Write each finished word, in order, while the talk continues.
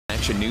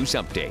Action News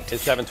Update.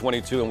 It's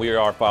 7:22 and we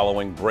are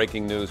following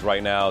breaking news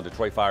right now.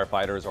 Detroit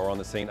firefighters are on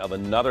the scene of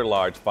another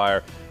large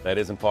fire that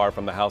isn't far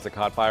from the house that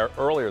caught fire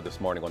earlier this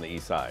morning on the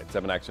east side.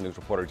 7 Action News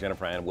reporter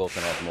Jennifer Ann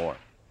Wilson has more.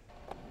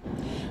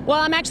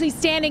 Well, I'm actually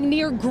standing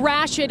near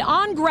Gratiot.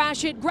 On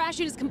Gratiot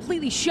is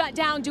completely shut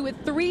down due to a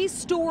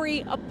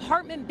 3-story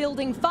apartment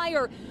building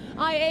fire.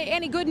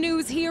 Any good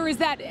news here is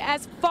that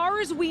as far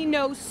as we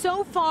know,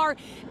 so far,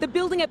 the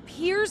building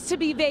appears to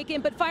be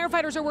vacant, but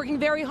firefighters are working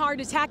very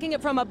hard attacking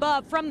it from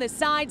above, from the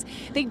sides.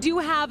 They do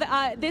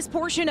have this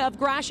portion of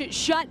Gratiot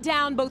shut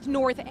down both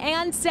north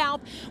and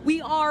south.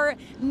 We are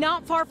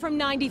not far from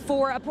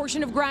 94. A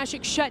portion of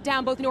Gratiot shut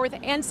down both north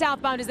and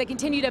southbound as they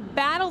continue to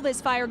battle this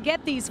fire,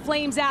 get these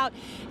flames out.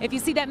 If you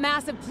see that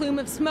massive plume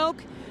of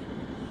smoke,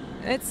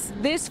 it's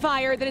this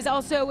fire that is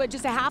also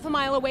just a half a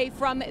mile away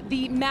from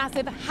the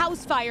massive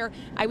house fire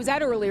I was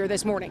at earlier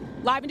this morning.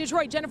 Live in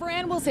Detroit, Jennifer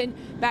Ann Wilson,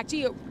 back to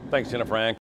you. Thanks, Jennifer Ann.